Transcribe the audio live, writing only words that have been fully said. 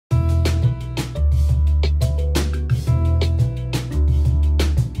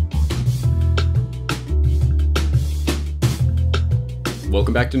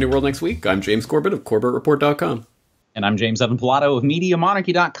welcome back to New World Next Week. I'm James Corbett of CorbettReport.com. And I'm James Evan Pilato of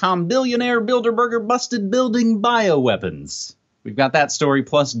MediaMonarchy.com. Billionaire Bilderberger busted building bioweapons. We've got that story,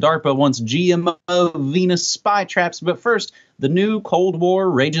 plus DARPA wants GMO Venus spy traps. But first, the new Cold War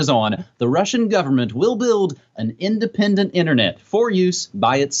rages on. The Russian government will build an independent internet for use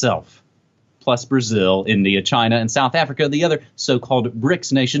by itself. Plus Brazil, India, China, and South Africa, the other so-called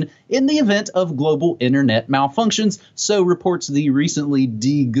BRICS nation, in the event of global internet malfunctions. So reports the recently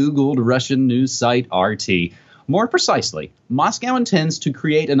de-Googled Russian news site RT. More precisely, Moscow intends to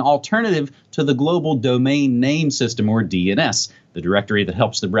create an alternative to the Global Domain Name System, or DNS, the directory that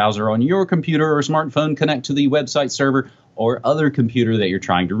helps the browser on your computer or smartphone connect to the website server or other computer that you're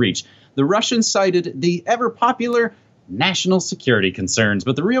trying to reach. The Russians cited the ever-popular national security concerns,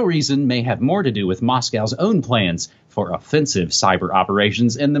 but the real reason may have more to do with Moscow's own plans for offensive cyber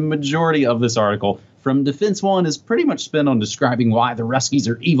operations, and the majority of this article from Defense One is pretty much spent on describing why the Ruskies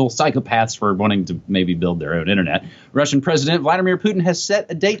are evil psychopaths for wanting to maybe build their own internet. Russian President Vladimir Putin has set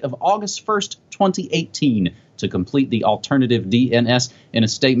a date of August 1st, 2018 to complete the alternative DNS. In a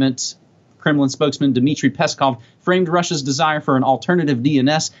statement, Kremlin spokesman Dmitry Peskov framed Russia's desire for an alternative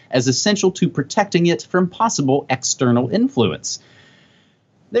DNS as essential to protecting it from possible external influence.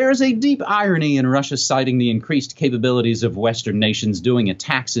 There is a deep irony in Russia citing the increased capabilities of Western nations doing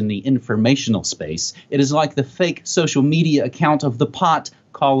attacks in the informational space. It is like the fake social media account of the pot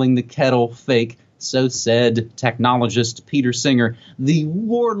calling the kettle fake. So said technologist Peter Singer, the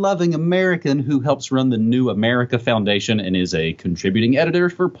war-loving American who helps run the New America Foundation and is a contributing editor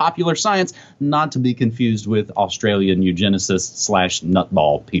for Popular Science, not to be confused with Australian eugenicist /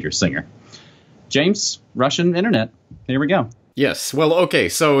 nutball Peter Singer. James, Russian internet. Here we go. Yes, well, okay,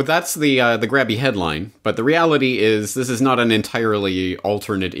 so that's the grabby headline, but the reality is this is not an entirely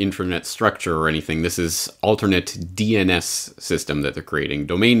alternate internet structure or anything. This is alternate DNS system that they're creating,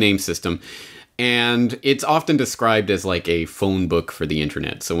 domain name system. And it's often described as like a phone book for the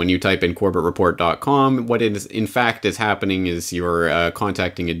internet. So when you type in CorbettReport.com, what is in fact is happening is you're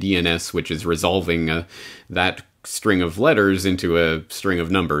contacting a DNS, which is resolving that string of letters into a string of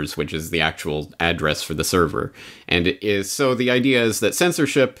numbers, which is the actual address for the server. And it is, so the idea is that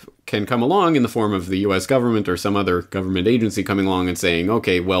censorship can come along in the form of the US government or some other government agency coming along and saying,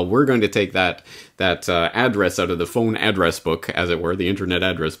 okay, well, we're going to take that address out of the phone address book, as it were, the internet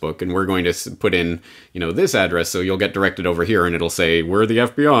address book, and we're going to put in, this address, so you'll get directed over here, and it'll say, we're the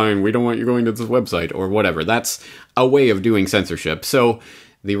FBI, and we don't want you going to this website, or whatever. That's a way of doing censorship. So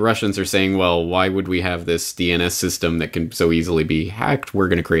the Russians are saying, well, why would we have this DNS system that can so easily be hacked? We're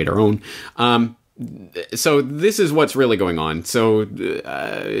going to create our own. So this is what's really going on. So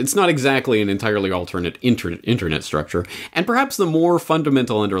it's not exactly an entirely alternate internet structure. And perhaps the more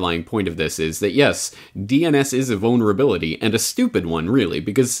fundamental underlying point of this is that, yes, DNS is a vulnerability, and a stupid one, really,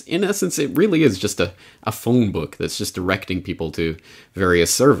 because in essence, it really is just a phone book that's just directing people to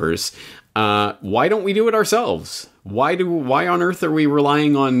various servers. Why don't we do it ourselves? Why on earth are we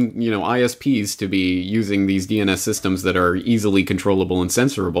relying on, ISPs to be using these DNS systems that are easily controllable and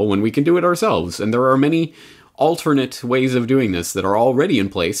censorable when we can do it ourselves? And there are many alternate ways of doing this that are already in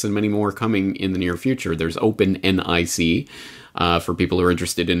place, and many more coming in the near future. There's OpenNIC, for people who are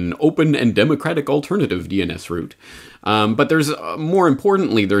interested in an open and democratic alternative DNS route. But there's, more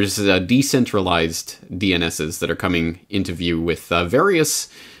importantly, there's decentralized DNSs that are coming into view with various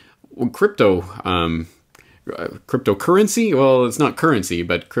cryptocurrency? Well, it's not currency,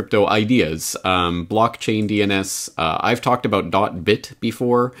 but crypto ideas. Blockchain DNS. I've talked about .bit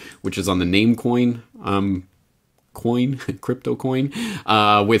before, which is on the Namecoin crypto coin,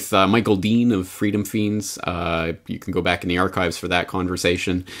 with Michael Dean of Freedom Fiends. You can go back in the archives for that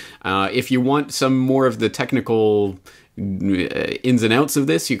conversation. If you want some more of the technical ins and outs of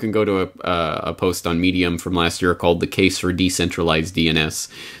this, you can go to a post on Medium from last year called The Case for Decentralized DNS.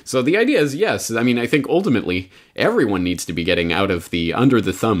 So the idea is, yes, I mean, I think ultimately everyone needs to be getting out of the under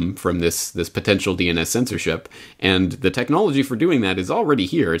the thumb from this potential DNS censorship, and the technology for doing that is already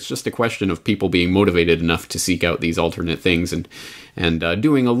here. It's just a question of people being motivated enough to seek out these alternate things and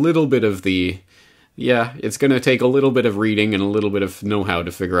doing a little bit of the, yeah, it's going to take a little bit of reading and a little bit of know-how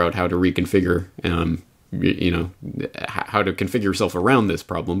to figure out how to reconfigure how to configure yourself around this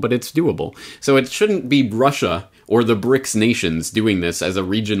problem, but it's doable. So it shouldn't be Russia or the BRICS nations doing this as a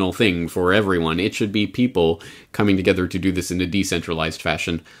regional thing for everyone. It should be people coming together to do this in a decentralized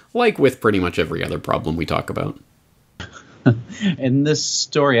fashion, like with pretty much every other problem we talk about. And this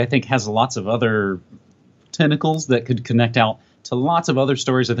story, I think, has lots of other tentacles that could connect out to lots of other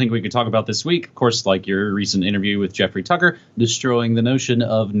stories I think we could talk about this week. Of course, like your recent interview with Jeffrey Tucker, destroying the notion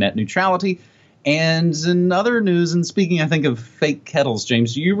of net neutrality. And in other news, and speaking, I think, of fake kettles,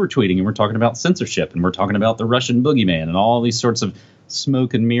 James, you were tweeting, and we're talking about censorship, and we're talking about the Russian boogeyman and all these sorts of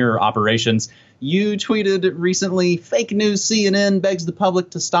smoke and mirror operations. You tweeted recently, fake news CNN begs the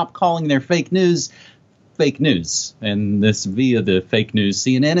public to stop calling their fake news, and this via the fake news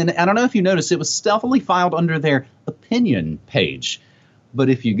CNN. And I don't know if you noticed, it was stealthily filed under their opinion page. But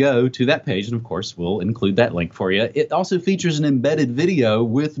if you go to that page, and of course we'll include that link for you, it also features an embedded video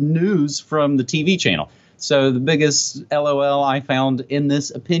with news from the TV channel. So the biggest LOL I found in this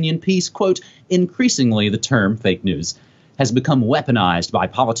opinion piece, quote, increasingly the term fake news has become weaponized by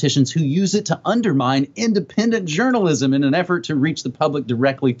politicians who use it to undermine independent journalism in an effort to reach the public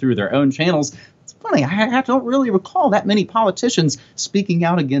directly through their own channels. It's funny, I don't really recall that many politicians speaking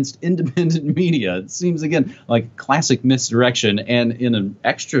out against independent media. It seems, again, like classic misdirection and in an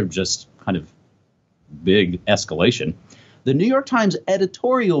extra just kind of big escalation. The New York Times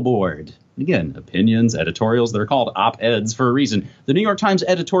editorial board, again, opinions, editorials, they're called op-eds for a reason. The New York Times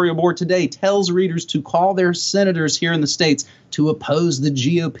editorial board today tells readers to call their senators here in the states to oppose the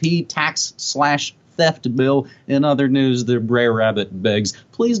GOP tax/theft bill. In other news, the Brer Rabbit begs,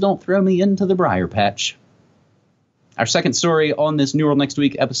 please don't throw me into the briar patch. Our second story on this New World Next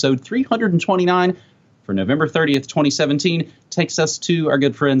Week, episode 329, for November 30th, 2017, takes us to our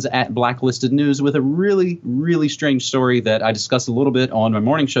good friends at Blacklisted News with a really, really strange story that I discussed a little bit on my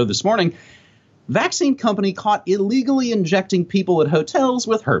morning show this morning. Vaccine company caught illegally injecting people at hotels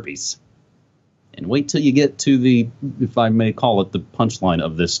with herpes. And wait till you get to the, if I may call it, the punchline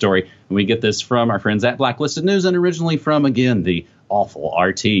of this story. And we get this from our friends at Blacklisted News and originally from, again, the awful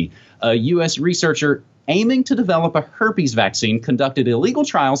RT. A U.S. researcher aiming to develop a herpes vaccine conducted illegal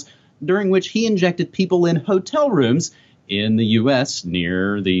trials during which he injected people in hotel rooms in the U.S.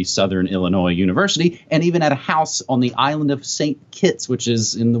 near the Southern Illinois University and even at a house on the island of St. Kitts, which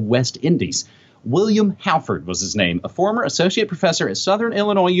is in the West Indies. William Halford was his name. A former associate professor at Southern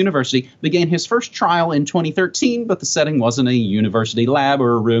Illinois University began his first trial in 2013, but the setting wasn't a university lab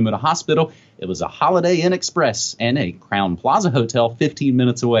or a room at a hospital. It was a Holiday Inn Express and a Crowne Plaza hotel 15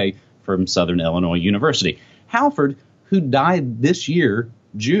 minutes away from Southern Illinois University. Halford, who died this year,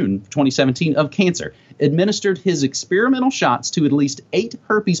 June 2017, of cancer, administered his experimental shots to at least 8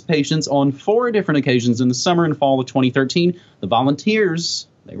 herpes patients on 4 different occasions in the summer and fall of 2013. The volunteers,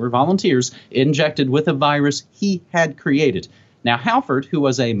 they were volunteers, injected with a virus he had created. Now, Halford, who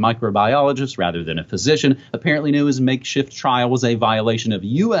was a microbiologist rather than a physician, apparently knew his makeshift trial was a violation of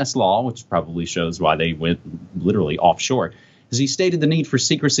U.S. law, which probably shows why they went literally offshore. As he stated the need for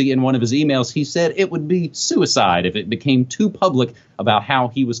secrecy in one of his emails, he said it would be suicide if it became too public about how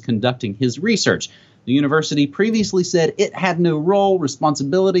he was conducting his research. The university previously said it had no role,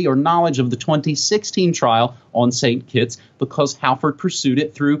 responsibility, or knowledge of the 2016 trial on St. Kitts because Halford pursued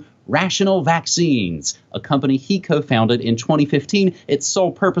it through Rational Vaccines, a company he co-founded in 2015. Its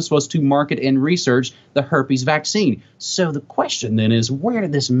sole purpose was to market and research the herpes vaccine. So the question then is, where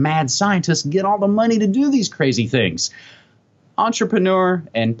did this mad scientist get all the money to do these crazy things? Entrepreneur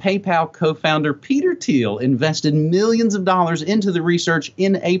and PayPal co-founder Peter Thiel invested millions of dollars into the research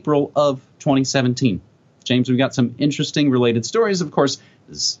in April of 2017. James, we've got some interesting related stories. Of course,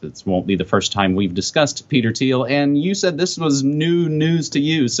 this won't be the first time we've discussed Peter Thiel, and you said this was new news to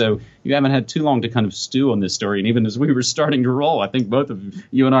you, so you haven't had too long to kind of stew on this story. And even as we were starting to roll, I think both of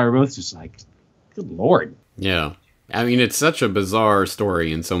you and I were both just like, good Lord. Yeah. I mean, it's such a bizarre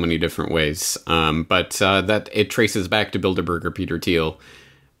story in so many different ways, but that it traces back to Bilderberger Peter Thiel.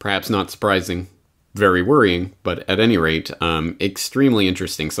 Perhaps not surprising, very worrying, but at any rate, extremely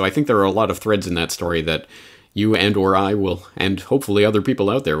interesting. So I think there are a lot of threads in that story that you and or I will, and hopefully other people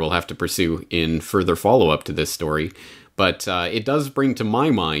out there will have to pursue in further follow-up to this story. But it does bring to my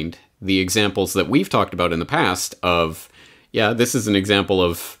mind the examples that we've talked about in the past of, yeah, this is an example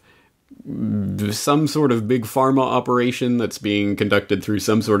of some sort of big pharma operation that's being conducted through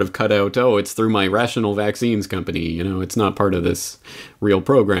some sort of cutout, oh, it's through my Rational Vaccines company, you know, it's not part of this real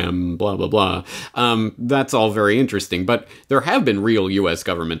program, blah, blah, blah. That's all very interesting, but there have been real U.S.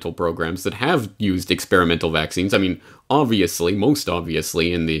 governmental programs that have used experimental vaccines. I mean, obviously, most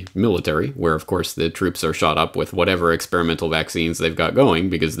obviously in the military, where, of course, the troops are shot up with whatever experimental vaccines they've got going,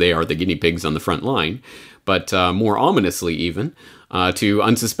 because they are the guinea pigs on the front line. But more ominously even, to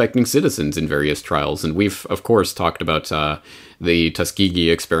unsuspecting citizens in various trials. And we've, of course, talked about the Tuskegee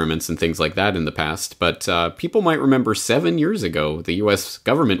experiments and things like that in the past. But people might remember 7 years ago, the U.S.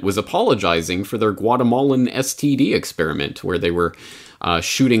 government was apologizing for their Guatemalan STD experiment, where they were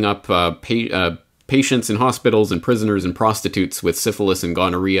shooting up patients in hospitals and prisoners and prostitutes with syphilis and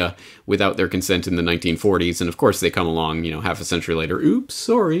gonorrhea without their consent in the 1940s. And of course, they come along, half a century later. Oops,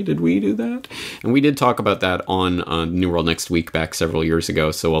 sorry, did we do that? And we did talk about that on New World Next Week back several years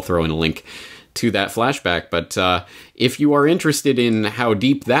ago. So I'll throw in a link to that flashback. But if you are interested in how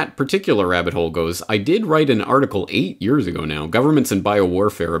deep that particular rabbit hole goes, I did write an article 8 years ago now, Governments and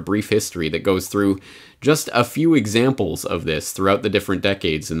Biowarfare, A Brief History, that goes through just a few examples of this throughout the different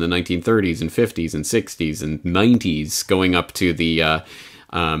decades in the 1930s and 50s and 60s and 90s, going up to the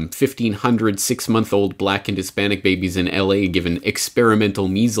 1,500 6-month-old Black and Hispanic babies in LA given experimental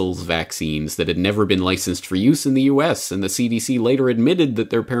measles vaccines that had never been licensed for use in the US, and the CDC later admitted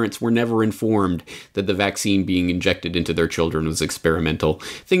that their parents were never informed that the vaccine being injected into their children was experimental.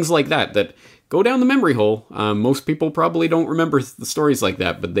 Things like that go down the memory hole. Most people probably don't remember the stories like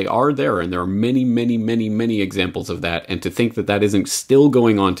that, but they are there, and there are many, many, many, many examples of that. And to think that that isn't still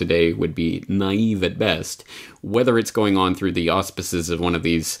going on today would be naive at best. Whether it's going on through the auspices of one of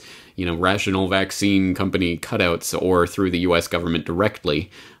these, rational vaccine company cutouts or through the U.S. government directly,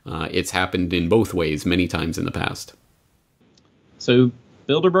 it's happened in both ways many times in the past. So,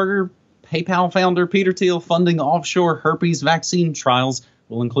 Bilderberger, PayPal founder Peter Thiel funding offshore herpes vaccine trials.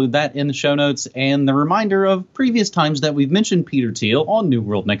 We'll include that in the show notes and the reminder of previous times that we've mentioned Peter Thiel on New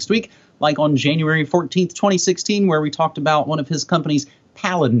World Next Week, like on January 14th, 2016, where we talked about one of his companies,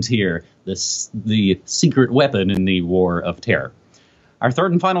 Palantir, the secret weapon in the war of terror. Our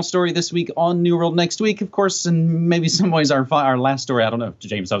third and final story this week on New World Next Week, of course, in maybe some ways our last story. I don't know,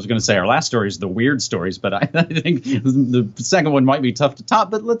 James, I was going to say our last story is the weird stories, but I think the second one might be tough to top,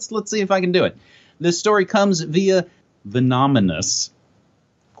 but let's see if I can do it. This story comes via Venomous,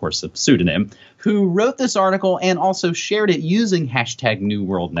 course, a pseudonym, who wrote this article and also shared it using hashtag New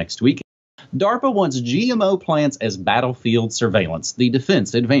World Next Week. DARPA wants GMO plants as battlefield surveillance. The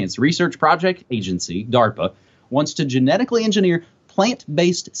Defense Advanced Research Project Agency, DARPA, wants to genetically engineer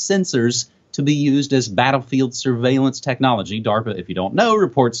plant-based sensors to be used as battlefield surveillance technology. DARPA, if you don't know,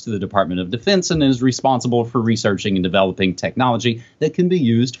 reports to the Department of Defense and is responsible for researching and developing technology that can be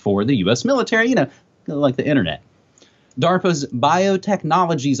used for the U.S. military, like the internet. DARPA's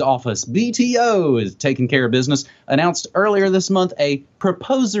Biotechnologies Office, BTO, is taking care of business, announced earlier this month a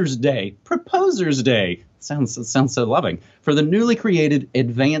Proposers Day. Proposers Day. Sounds so loving. For the newly created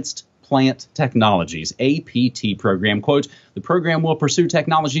Advanced Plant Technologies, APT program. Quote, the program will pursue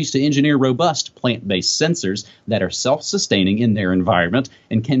technologies to engineer robust plant-based sensors that are self-sustaining in their environment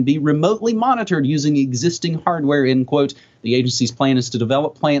and can be remotely monitored using existing hardware, end quote. The agency's plan is to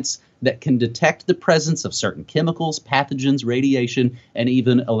develop plants that can detect the presence of certain chemicals, pathogens, radiation, and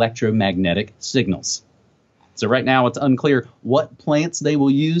even electromagnetic signals. So right now it's unclear what plants they will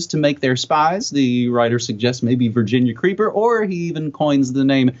use to make their spies. The writer suggests maybe Virginia creeper, or he even coins the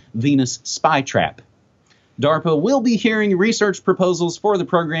name Venus spytrap. DARPA will be hearing research proposals for the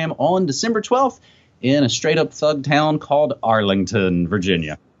program on December 12th in a straight-up thug town called Arlington,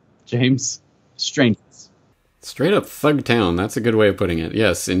 Virginia. James, strange. Straight up thug town. That's a good way of putting it.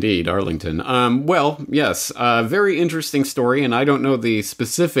 Yes, indeed, Arlington. Yes, very interesting story, and I don't know the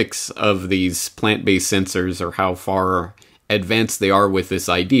specifics of these plant-based sensors or how far advanced they are with this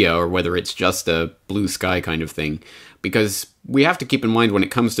idea, or whether it's just a blue sky kind of thing. Because we have to keep in mind when it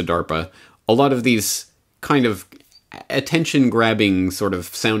comes to DARPA, a lot of these kind of attention-grabbing sort of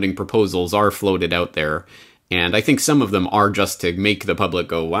sounding proposals are floated out there, and I think some of them are just to make the public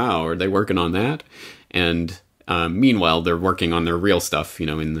go, wow, are they working on that? And meanwhile, they're working on their real stuff,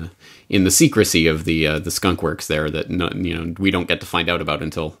 in the secrecy of the skunk works there that we don't get to find out about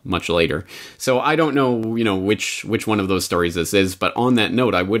until much later. So I don't know, which one of those stories this is. But on that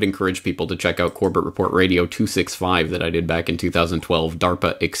note, I would encourage people to check out Corbett Report Radio 265 that I did back in 2012,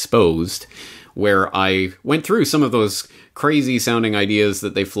 DARPA Exposed, where I went through some of those crazy sounding ideas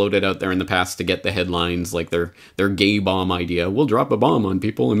that they floated out there in the past to get the headlines, like their gay bomb idea. We'll drop a bomb on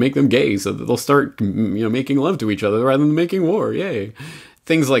people and make them gay so that they'll start making love to each other rather than making war. Yay.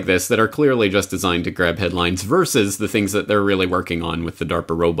 Things like this that are clearly just designed to grab headlines versus the things that they're really working on with the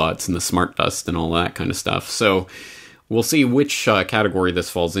DARPA robots and the smart dust and all that kind of stuff. So we'll see which category this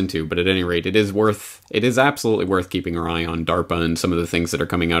falls into, but at any rate, it is absolutely worth keeping our eye on DARPA and some of the things that are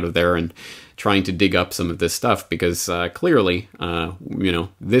coming out of there and trying to dig up some of this stuff, because clearly,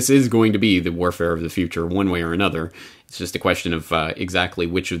 this is going to be the warfare of the future one way or another. It's just a question of exactly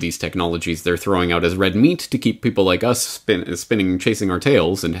which of these technologies they're throwing out as red meat to keep people like us chasing our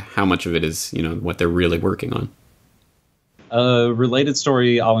tails, and how much of it is, what they're really working on. A related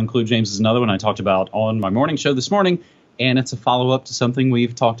story I'll include, James, is another one I talked about on my morning show this morning, and it's a follow-up to something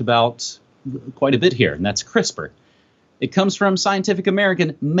we've talked about quite a bit here, and that's CRISPR. It comes from Scientific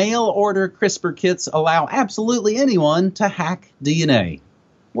American. Mail-order CRISPR kits allow absolutely anyone to hack DNA.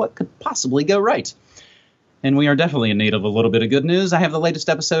 What could possibly go right? And we are definitely in need of a little bit of good news. I have the latest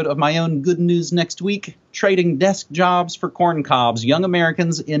episode of my own good news next week. Trading desk jobs for corn cobs. Young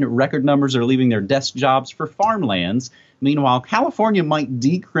Americans in record numbers are leaving their desk jobs for farmlands. Meanwhile, California might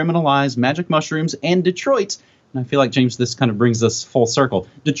decriminalize magic mushrooms, and Detroit, and I feel like, James, this kind of brings us full circle.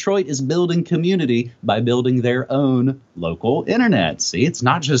 Detroit is building community by building their own local internet. See, it's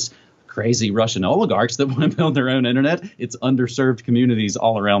not just crazy Russian oligarchs that want to build their own internet. It's underserved communities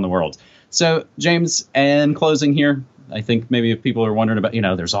all around the world. So, James, and closing here, I think maybe if people are wondering about,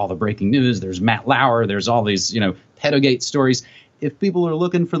 there's all the breaking news, there's Matt Lauer, there's all these, pedogate stories. If people are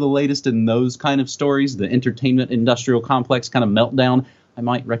looking for the latest in those kind of stories, the entertainment industrial complex kind of meltdown, I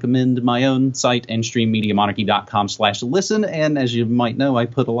might recommend my own site, EndstreamMediaMonarchy.com/listen. And as you might know, I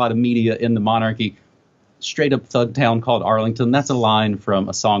put a lot of media in the monarchy. Straight up thug town called Arlington. That's a line from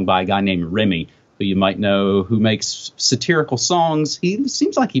a song by a guy named Remy, who you might know, who makes satirical songs. He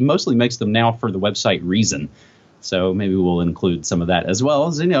seems like he mostly makes them now for the website Reason. So maybe we'll include some of that as well.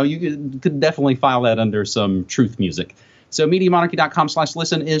 As you could definitely file that under some truth music. So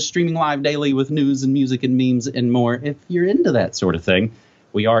MediaMonarchy.com/listen is streaming live daily with news and music and memes and more. If you're into that sort of thing,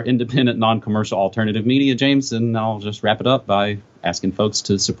 we are independent, non-commercial alternative media, James, and I'll just wrap it up by asking folks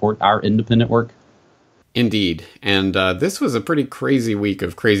to support our independent work. Indeed. And this was a pretty crazy week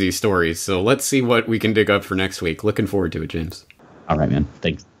of crazy stories. So let's see what we can dig up for next week. Looking forward to it, James. All right, man.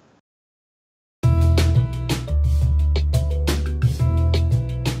 Thanks.